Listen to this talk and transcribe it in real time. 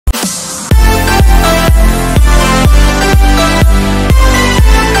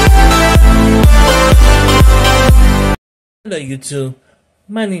Hello YouTube,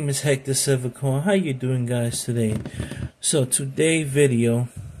 my name is Hector Silvercorn. How you doing guys today? So today video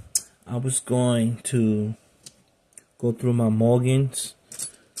I was going to go through my Morgans.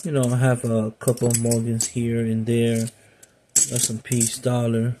 You know, I have a couple of Morgans here and there, got some Peace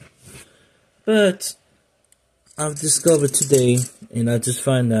Dollar. But I've discovered today, and I just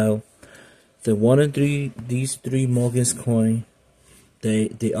found out that these three Morgans coin,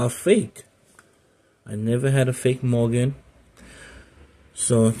 they are fake. I never had a fake Morgan.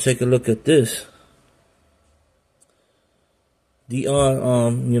 So take a look at this. They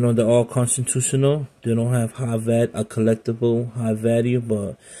are they're all constitutional. They don't have a collectible high value,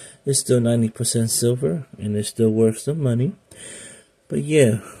 but it's still 90% silver and it's still worth some money. But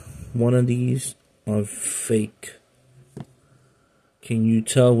yeah, one of these are fake. Can you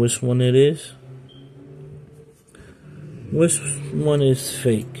tell which one it is? Which one is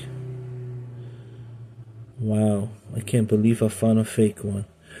fake? Wow, I can't believe I found a fake one.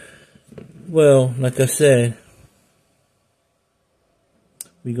 Well, like I said,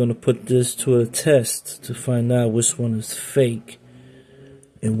 we're going to put this to a test to find out which one is fake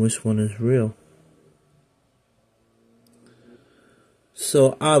and which one is real.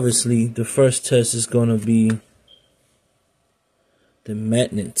 So obviously the first test is going to be the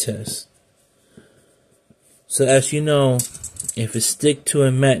magnet test. So as you know, if it stick to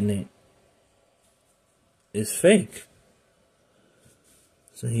a magnet, it's fake.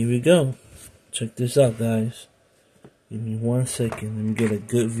 So here we go. Check this out, guys. Give me 1 second. Let me get a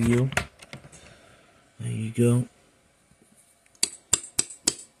good view. There you go.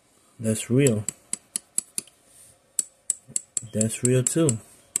 That's real. That's real too.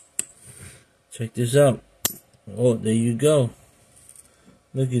 Check this out. Oh, there you go.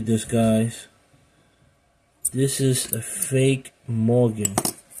 Look at this, guys. This is a fake Morgan.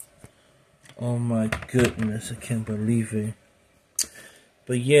 Oh my goodness, I can't believe it.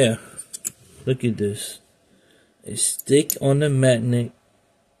 But yeah, look at this. It stick on the magnet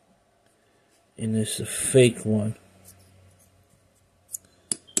and it's a fake one.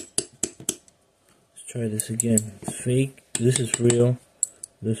 Let's try this again. Fake. This is real.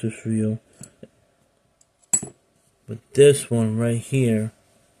 This is real. But this one right here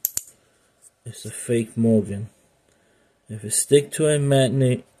is a fake Morgan. If it stick to a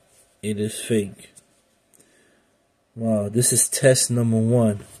magnet, it is fake. Wow, this is test number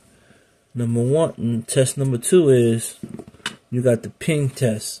one. Test number two is you got the ping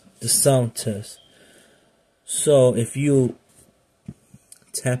test, the sound test. So if you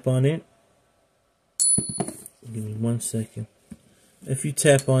tap on it, give me 1 second. If you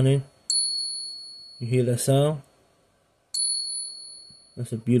tap on it, you hear that sound?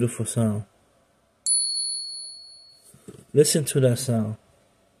 That's a beautiful sound. Listen to that sound.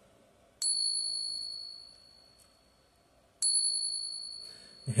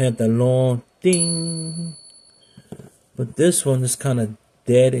 It had the long ding, but this one is kind of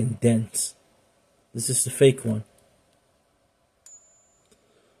dead and dense. This is the fake one.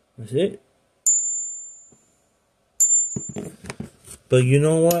 That's it. But you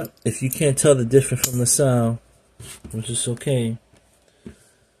know what? If you can't tell the difference from the sound, which is okay,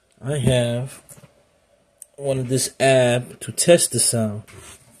 I have one of this app to test the sound.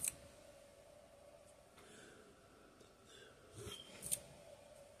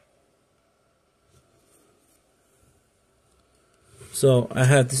 So I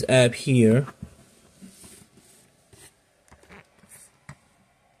have this app here.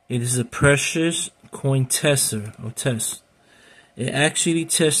 It is a precious coin tester or test. It actually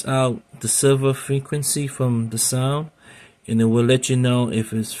tests out the silver frequency from the sound, and it will let you know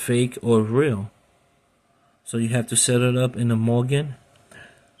if it's fake or real. So you have to set it up in a Morgan.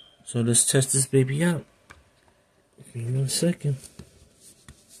 So let's test this baby out. Give me 1 second.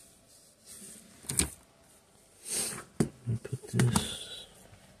 Let me put this.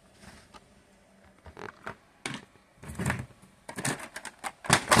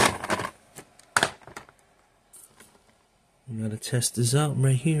 You gotta test this out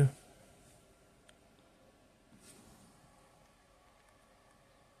right here.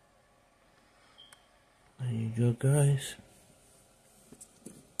 There you go, guys.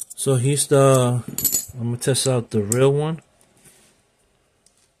 So here's I'm gonna test out the real one.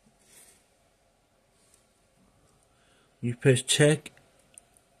 You press check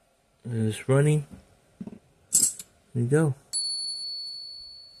and it's running. There you go.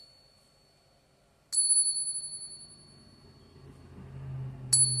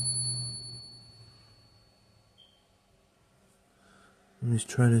 Let me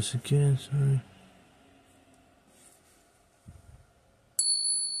try this again, sorry.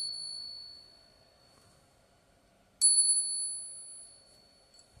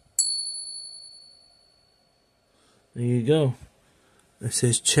 you go. It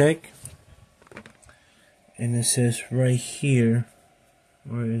says check, and it says right here,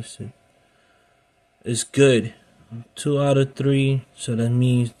 where is it? It's good. 2 out of 3, so that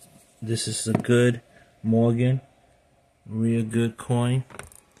means this is a good Morgan, real good coin.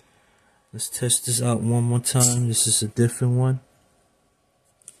 Let's test this out one more time. This is a different one.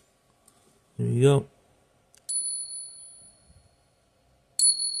 Here you go.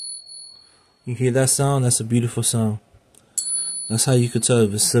 You hear that sound? That's a beautiful sound. That's how you could tell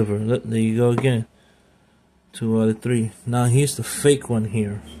if it's silver. Look, there you go again. 2 out of 3. Now here's the fake one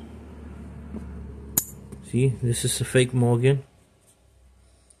here. See, this is a fake Morgan.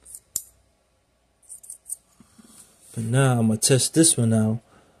 But now I'm gonna test this one now,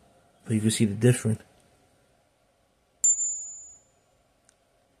 so you can see the difference.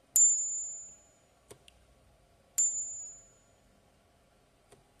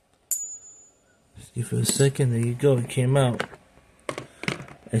 See for a second, there you go, it came out.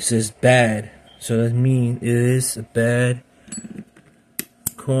 It says bad, so that means it is a bad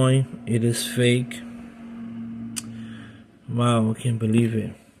coin. It is fake. Wow, I can't believe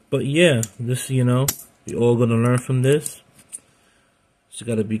it. But yeah, this, you know, we all gonna learn from this. Just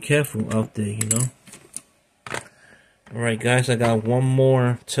gotta be careful out there, you know. Alright guys, I got one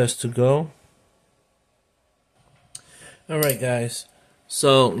more test to go. Alright guys,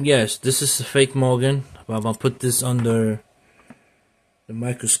 so yes, this is a fake Morgan. But I'm gonna put this under the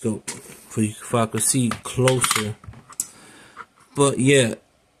microscope for you, if I could see closer. But yeah,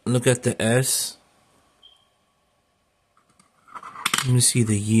 look at the S. Let me see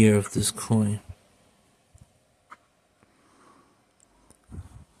the year of this coin.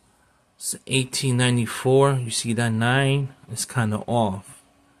 It's 1894. You see that 9? It's kind of off.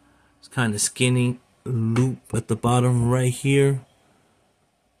 It's kind of skinny loop at the bottom right here.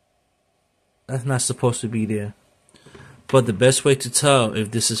 That's not supposed to be there. But the best way to tell if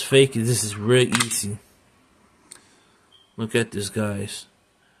this is fake is this is real easy. Look at this, guys.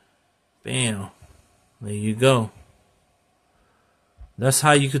 Bam. There you go. That's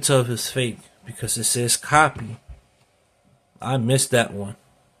how you could tell if it's fake, because it says copy. I missed that one.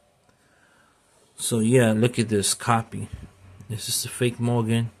 So yeah, look at this, copy. This is the fake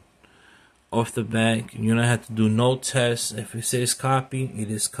Morgan. Off the back, you don't have to do no test. If it says copy, it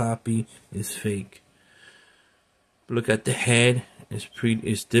is copy. It's fake. Look at the head.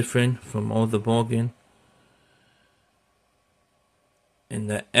 It's different from all the Morgan. And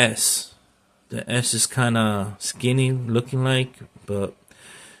the S. The S is kind of skinny looking like, but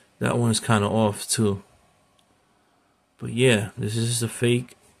that one's kind of off too. But yeah, this is a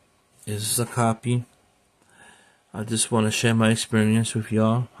fake. This is a copy. I just want to share my experience with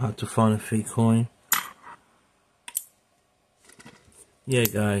y'all, how to find a fake coin. Yeah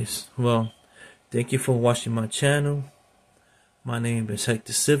guys, well, thank you for watching my channel. My name is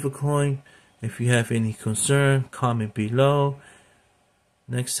Hector Silvercoin. If you have any concern, comment below.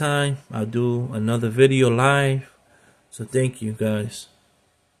 Next time I'll do another video live. So thank you guys.